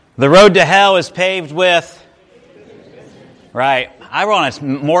The road to hell is paved with... Right. I want to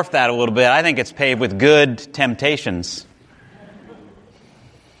morph that a little bit. I think it's paved with good temptations.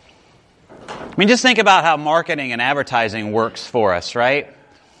 I mean, just think about how marketing and advertising works for us, right?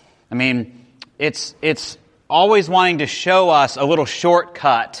 I mean, it's always wanting to show us a little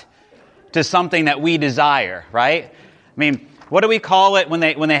shortcut to something that we desire, right? I mean, what do we call it when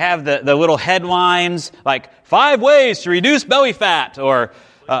they have the little headlines like 5 ways to reduce belly fat, or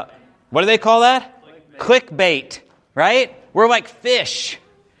what do they call that? Clickbait, right? We're like fish,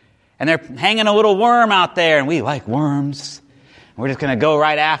 and they're hanging a little worm out there, and we like worms. We're just going to go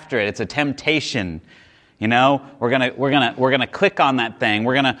right after it. It's a temptation, you know. We're gonna click on that thing.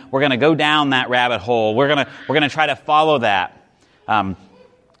 We're gonna go down that rabbit hole. We're gonna try to follow that.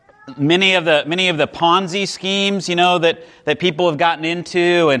 Many of the Ponzi schemes, you know, that people have gotten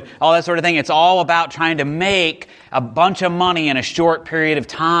into and all that sort of thing. It's all about trying to make a bunch of money in a short period of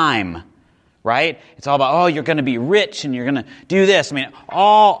time, right? It's all about, you're going to be rich and you're going to do this. I mean,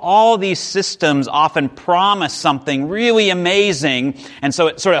 all these systems often promise something really amazing, and so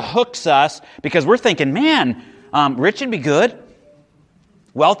it sort of hooks us because we're thinking, man, rich would be good,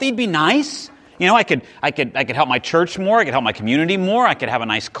 wealthy'd be nice. You know, I could help my church more. I could help my community more. I could have a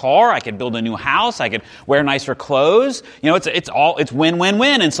nice car. I could build a new house. I could wear nicer clothes. You know, it's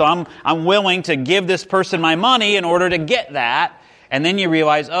win-win-win. And so I'm willing to give this person my money in order to get that. And then you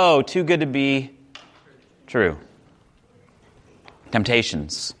realize, too good to be true.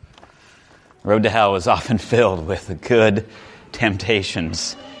 Temptations. The road to hell is often filled with good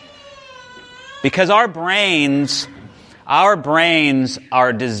temptations. Because our brains are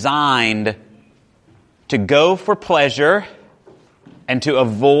designed to go for pleasure and to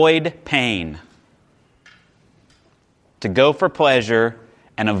avoid pain. To go for pleasure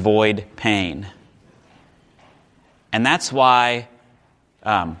and avoid pain. And that's why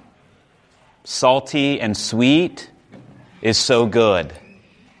salty and sweet is so good.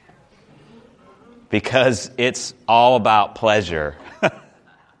 Because it's all about pleasure.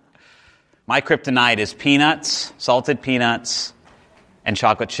 My kryptonite is peanuts, salted peanuts, and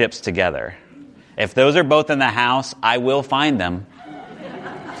chocolate chips together. If those are both in the house, I will find them.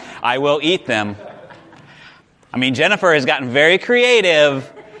 I will eat them. I mean, Jennifer has gotten very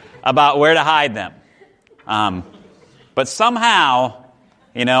creative about where to hide them. But somehow,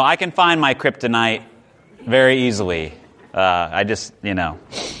 you know, I can find my kryptonite very easily.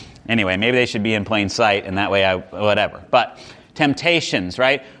 Anyway, maybe they should be in plain sight, and that way whatever. But temptations,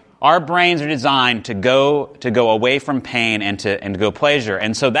 right? Our brains are designed to go away from pain and to go pleasure.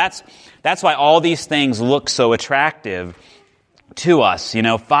 And so that's why all these things look so attractive to us. You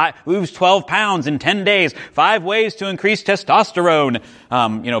know, lose 12 pounds in 10 days, 5 ways to increase testosterone.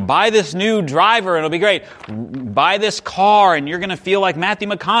 Buy this new driver and it'll be great. Buy this car and you're going to feel like Matthew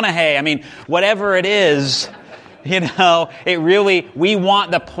McConaughey. I mean, whatever it is, you know, we want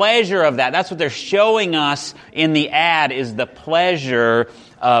the pleasure of that. That's what they're showing us in the ad, is the pleasure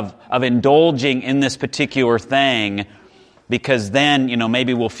of indulging in this particular thing, because then, you know,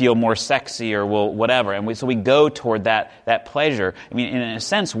 maybe we'll feel more sexy or we'll whatever. And so we go toward that pleasure. I mean, in a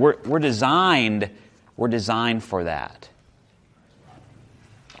sense, we're designed for that.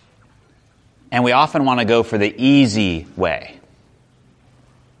 And we often want to go for the easy way.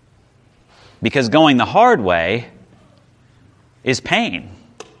 Because going the hard way is pain,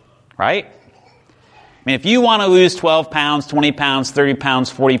 right? I mean, if you want to lose 12 pounds, 20 pounds, 30 pounds,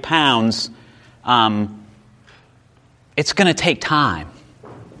 40 pounds, it's going to take time.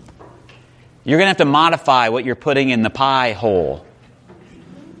 You're going to have to modify what you're putting in the pie hole.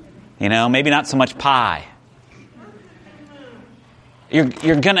 You know, maybe not so much pie.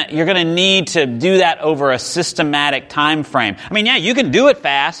 You're gonna need to do that over a systematic time frame. I mean, yeah, you can do it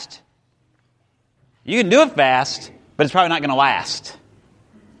fast. You can do it fast, but it's probably not going to last.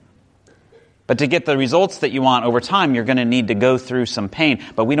 But to get the results that you want over time, you're going to need to go through some pain.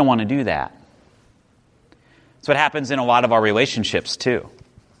 But we don't want to do that. That's what happens in a lot of our relationships too.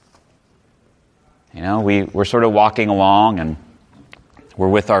 You know, we're sort of walking along and we're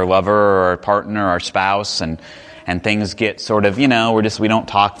with our lover or our partner, our spouse, and things get sort of, you know, we don't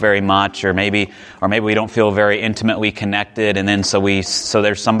talk very much, or maybe we don't feel very intimately connected, and then so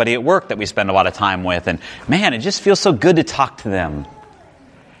there's somebody at work that we spend a lot of time with, and man, it just feels so good to talk to them.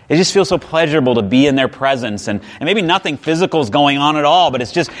 It just feels so pleasurable to be in their presence, and maybe nothing physical is going on at all, but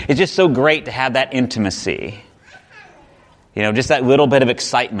it's just so great to have that intimacy. You know, just that little bit of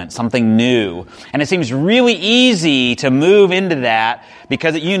excitement, something new. And it seems really easy to move into that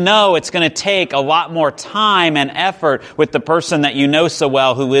because you know it's going to take a lot more time and effort with the person that you know so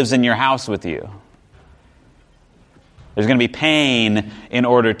well who lives in your house with you. There's going to be pain in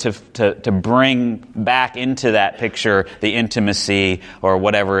order to bring back into that picture the intimacy or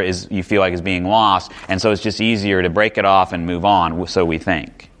whatever is you feel like is being lost. And so it's just easier to break it off and move on, so we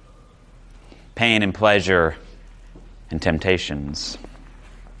think. Pain and pleasure and temptations.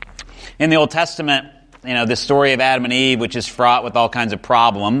 In the Old Testament, this story of Adam and Eve, which is fraught with all kinds of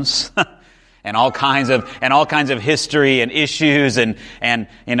problems and all kinds of history and issues and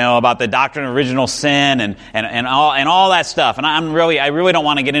about the doctrine of original sin and all that stuff. And I really don't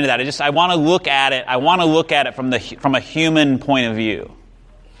want to get into that. I want to look at it. I want to look at it from a human point of view.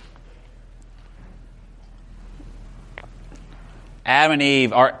 Adam and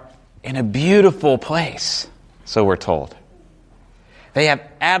Eve are in a beautiful place, so we're told. They have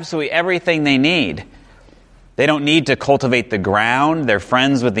absolutely everything they need. They don't need to cultivate the ground. They're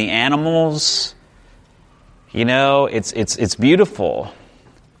friends with the animals. It's beautiful.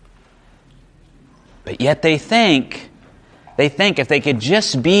 But yet they think if they could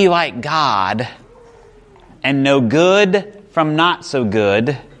just be like God and know good from not so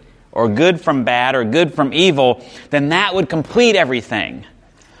good, or good from bad, or good from evil, then that would complete everything.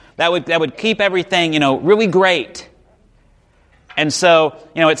 That would keep everything, really great. And so,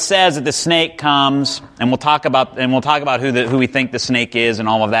 it says that the snake comes, and we'll talk about who we think the snake is and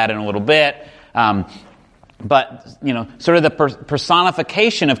all of that in a little bit. But sort of the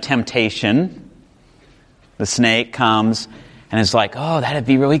personification of temptation, the snake comes and is like, oh, that'd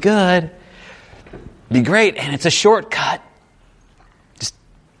be really good, be great, and it's a shortcut. Just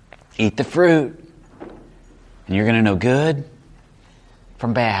eat the fruit, and you're going to know good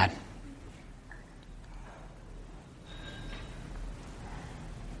from bad.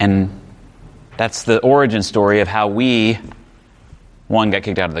 And that's the origin story of how we, one, got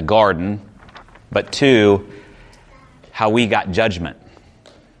kicked out of the garden, but two, how we got judgment.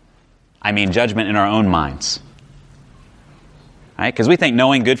 I mean judgment in our own minds. Right? Because we think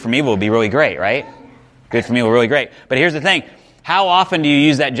knowing good from evil would be really great, right? Good from evil, really great. But here's the thing. How often do you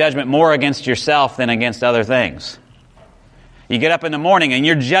use that judgment more against yourself than against other things? You get up in the morning and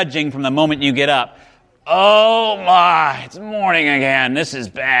you're judging from the moment you get up. Oh my, it's morning again. This is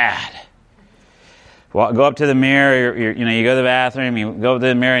bad. Well, go up to the mirror. You go to the bathroom. You go up to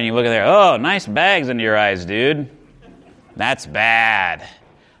the mirror and you look at there. Oh, nice bags under your eyes, dude. That's bad.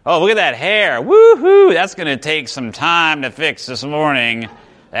 Oh, look at that hair. Woohoo! That's going to take some time to fix this morning.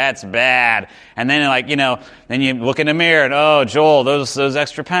 That's bad. And then then you look in the mirror and, oh, Joel, those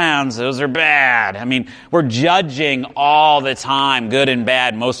extra pounds, those are bad. I mean, we're judging all the time, good and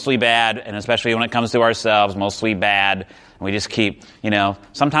bad, mostly bad, and especially when it comes to ourselves, mostly bad. And we just keep,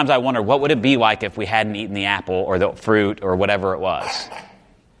 sometimes I wonder, what would it be like if we hadn't eaten the apple or the fruit or whatever it was?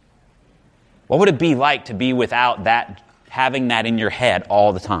 What would it be like to be without that, having that in your head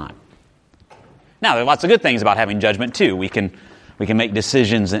all the time? Now, there are lots of good things about having judgment, too. We can make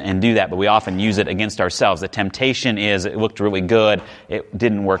decisions and do that, but we often use it against ourselves. The temptation is, it looked really good, it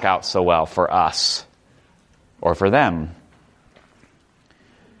didn't work out so well for us or for them.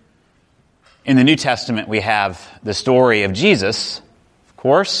 In the New Testament, we have the story of Jesus, of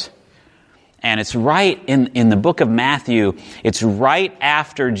course, and it's right in the book of Matthew, it's right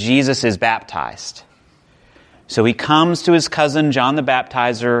after Jesus is baptized. So he comes to his cousin John the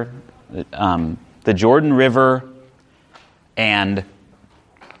Baptizer, the Jordan River, and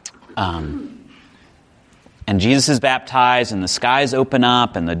Jesus is baptized, and the skies open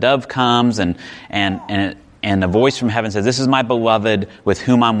up, and the dove comes, and the voice from heaven says, "This is my beloved, with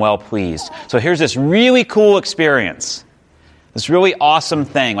whom I'm well pleased." So here's this really cool experience, this really awesome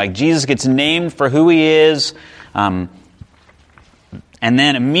thing. Like Jesus gets named for who he is, and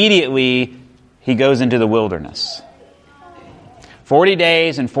then immediately he goes into the wilderness. 40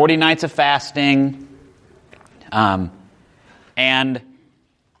 days and 40 nights of fasting. And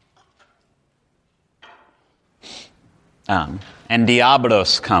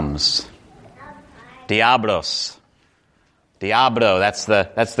Diablos comes. Diablo, that's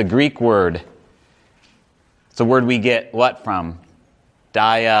the Greek word. It's a word we get what from?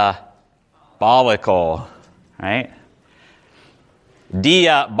 Diabolical, right?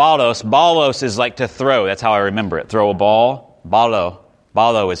 Diabolos. Balos is like to throw. That's how I remember it. Throw a ball.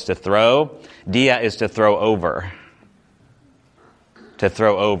 Balo is to throw. Dia is to throw over. To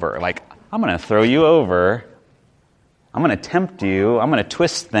throw over. Like, I'm going to throw you over. I'm going to tempt you. I'm going to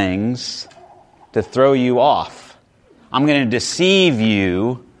twist things to throw you off. I'm going to deceive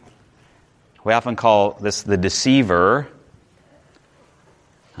you. We often call this the deceiver.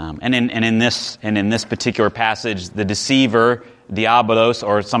 And in this particular passage, the deceiver, Diabolos,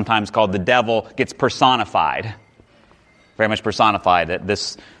 or sometimes called the devil, gets personified. very much personified, that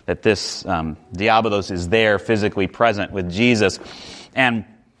this Diabolos is there physically present with Jesus. And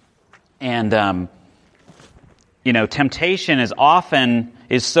temptation is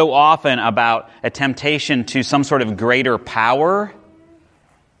so often about a temptation to some sort of greater power.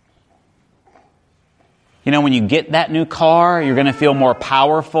 When you get that new car, you're going to feel more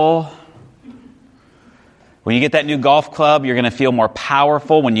powerful. When you get that new golf club, you're going to feel more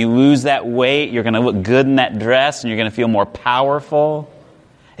powerful. When you lose that weight, you're going to look good in that dress, and you're going to feel more powerful.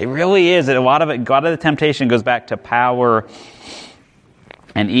 It really is. A lot of the temptation goes back to power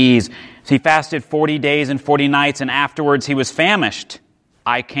and ease. So he fasted 40 days and 40 nights, and afterwards he was famished.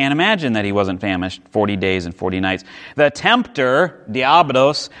 I can't imagine that he wasn't famished 40 days and 40 nights. The tempter,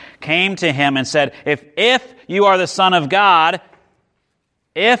 Diabolos, came to him and said, If you are the Son of God,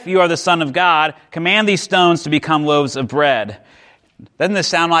 command these stones to become loaves of bread. Doesn't this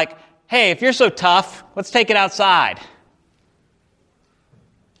sound like, hey, if you're so tough, let's take it outside?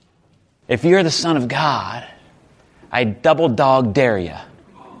 If you're the Son of God, I double dog dare you.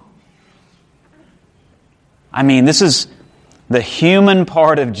 This is the human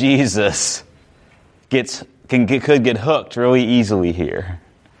part of Jesus could get hooked really easily here.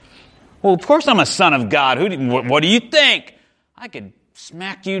 Well, of course I'm a son of God. What do you think? I could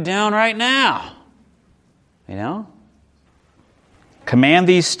smack you down right now. Command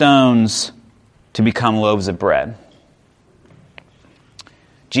these stones to become loaves of bread.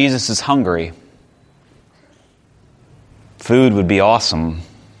 Jesus is hungry. Food would be awesome.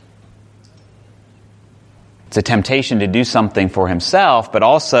 It's a temptation to do something for himself, but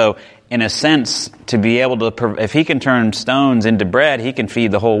also, in a sense, to be able to, if he can turn stones into bread, he can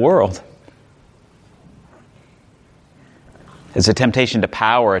feed the whole world. It's a temptation to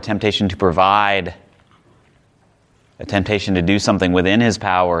power, a temptation to provide, a temptation to do something within his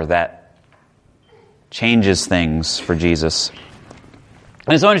power that changes things for Jesus.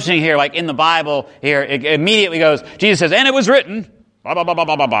 And it's so interesting here, like in the Bible here, it immediately goes, Jesus says, and it was written, blah, blah, blah, blah,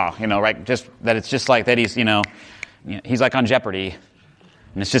 blah, blah, blah. Right? Just that it's just like that he's, he's like on Jeopardy.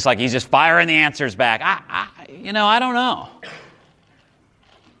 And it's just like he's just firing the answers back. I don't know.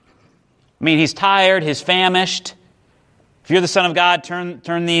 He's tired, he's famished. If you're the Son of God,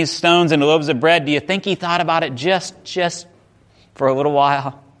 turn these stones into loaves of bread. Do you think he thought about it just for a little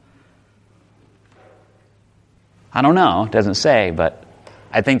while? I don't know. It doesn't say, but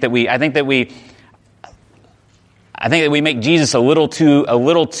I think that we make Jesus a little too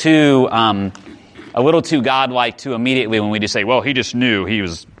godlike too immediately when we just say, well, he just knew he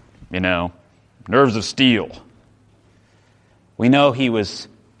was, nerves of steel. We know he was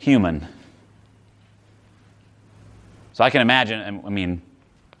human. So I can imagine,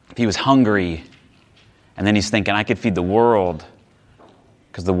 if he was hungry and then he's thinking, I could feed the world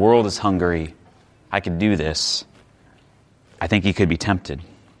because the world is hungry. I could do this. I think he could be tempted.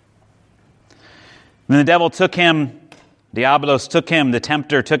 Then the Diabolos took him, the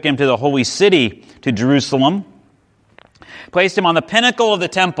tempter took him to the holy city, to Jerusalem, placed him on the pinnacle of the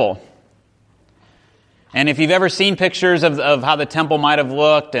temple. And if you've ever seen pictures of how the temple might have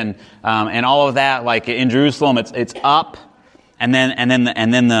looked and all of that, like in Jerusalem, it's up, and then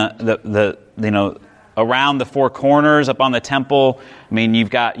the around the four corners up on the temple. You've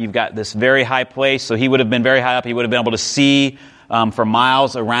got this very high place. So he would have been very high up. He would have been able to see for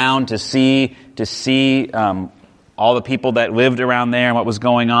miles around to see all the people that lived around there and what was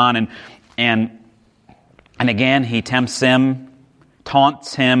going on. And again, he tempts him,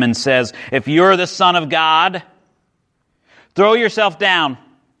 taunts him, and says, if you're the Son of God, throw yourself down,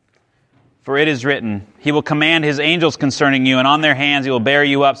 for it is written, he will command his angels concerning you, and on their hands he will bear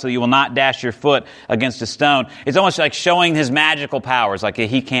you up so you will not dash your foot against a stone. It's almost like showing his magical powers, like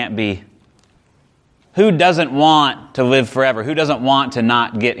he can't be. Who doesn't want to live forever? Who doesn't want to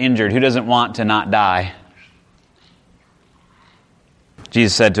not get injured? Who doesn't want to not die?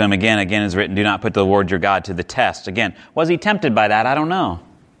 Jesus said to him, again is written, do not put the Lord your God to the test. Again, was he tempted by that? I don't know.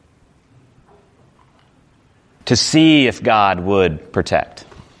 To see if God would protect.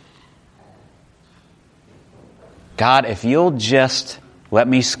 God, if you'll just let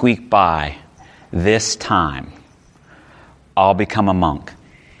me squeak by this time, I'll become a monk.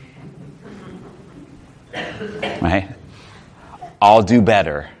 Right? I'll do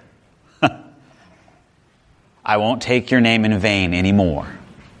better. I won't take your name in vain anymore.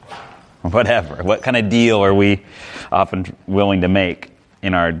 Or whatever. What kind of deal are we often willing to make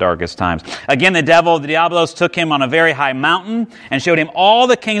in our darkest times? Again, the Diabolos, took him on a very high mountain and showed him all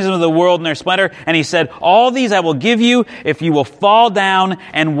the kingdoms of the world in their splendor. And he said, all these I will give you if you will fall down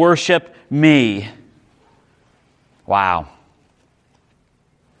and worship me. Wow.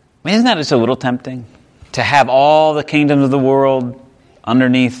 Isn't that just a little tempting? to have all the kingdoms of the world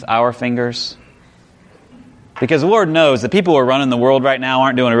underneath our fingers? Because the Lord knows the people who are running the world right now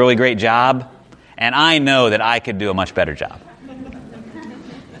aren't doing a really great job, and I know that I could do a much better job.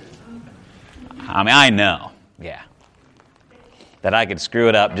 I mean, I know, yeah, that I could screw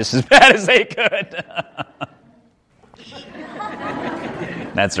it up just as bad as they could.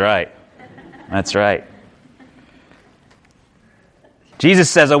 That's right. That's right. Jesus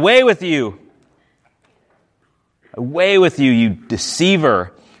says, "Away with you! Away with you, you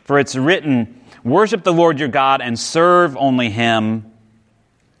deceiver! For it's written, worship the Lord your God and serve only Him."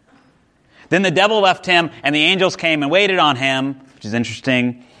 Then the devil left him, and the angels came and waited on him, which is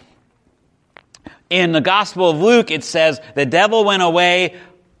interesting. In the Gospel of Luke, it says, the devil went away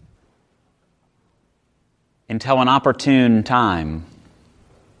until an opportune time.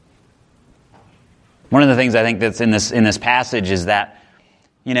 One of the things I think that's in this passage is that,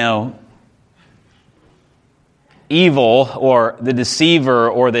 evil or the deceiver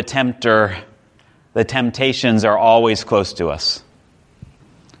or the tempter, the temptations are always close to us.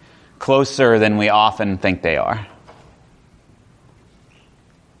 Closer than we often think they are.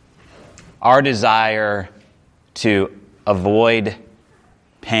 Our desire to avoid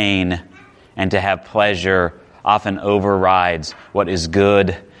pain and to have pleasure often overrides what is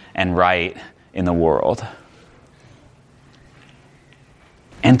good and right in the world.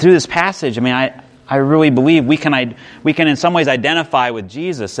 And through this passage, I really believe we can in some ways identify with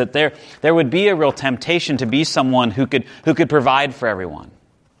Jesus, that there would be a real temptation to be someone who could provide for everyone,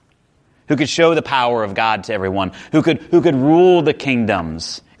 who could show the power of God to everyone, who could rule the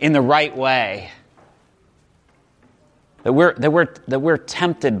kingdoms in the right way. That we're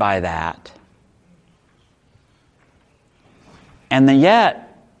tempted by that. And then yet,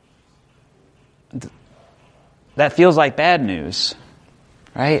 that feels like bad news,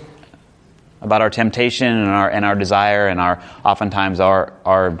 right? About our temptation and our desire and oftentimes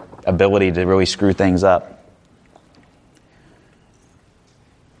our ability to really screw things up.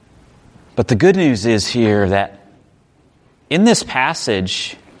 But the good news is here that in this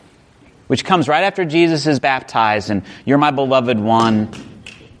passage, which comes right after Jesus is baptized and you're my beloved one,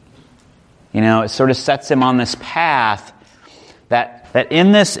 it sort of sets him on this path that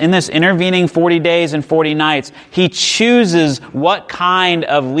in this intervening 40 days and 40 nights, he chooses what kind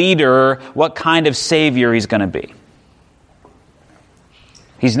of leader, what kind of Savior he's going to be.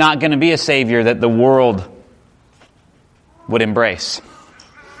 He's not going to be a Savior that the world would embrace.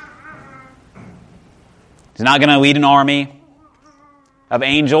 He's not going to lead an army of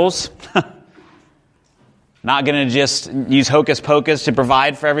angels. Not going to just use hocus pocus to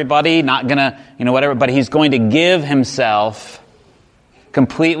provide for everybody. Not going to, whatever. But he's going to give himself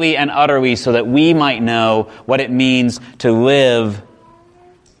completely and utterly so that we might know what it means to live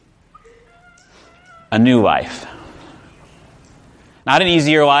a new life. Not an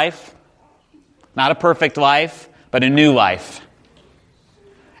easier life, not a perfect life, but a new life.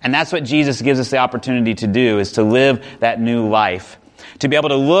 And that's what Jesus gives us the opportunity to do, is to live that new life. To be able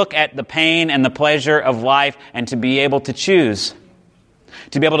to look at the pain and the pleasure of life and to be able to choose.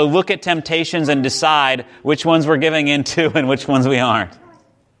 To be able to look at temptations and decide which ones we're giving into and which ones we aren't.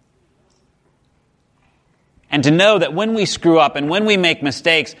 And to know that when we screw up and when we make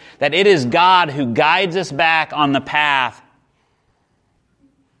mistakes, that it is God who guides us back on the path,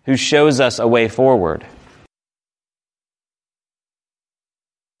 who shows us a way forward.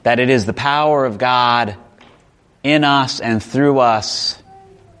 That it is the power of God in us and through us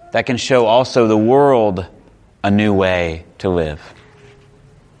that can show also the world a new way to live.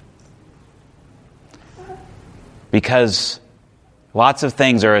 Because lots of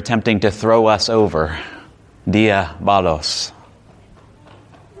things are attempting to throw us over. Diabolos.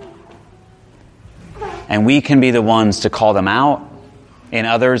 And we can be the ones to call them out in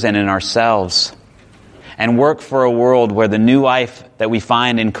others and in ourselves. And work for a world where the new life that we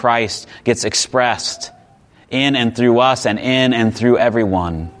find in Christ gets expressed in and through us and in and through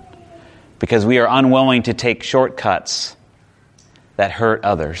everyone. Because we are unwilling to take shortcuts that hurt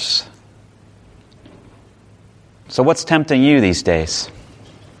others. So what's tempting you these days?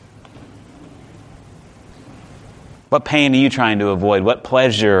 What pain are you trying to avoid? What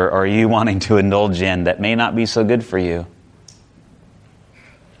pleasure are you wanting to indulge in that may not be so good for you?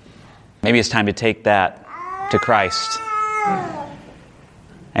 Maybe it's time to take that to Christ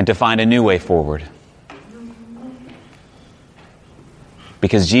and to find a new way forward.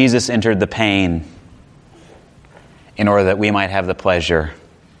 Because Jesus entered the pain in order that we might have the pleasure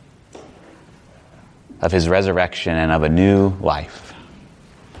of His resurrection and of a new life.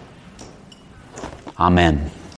 Amen.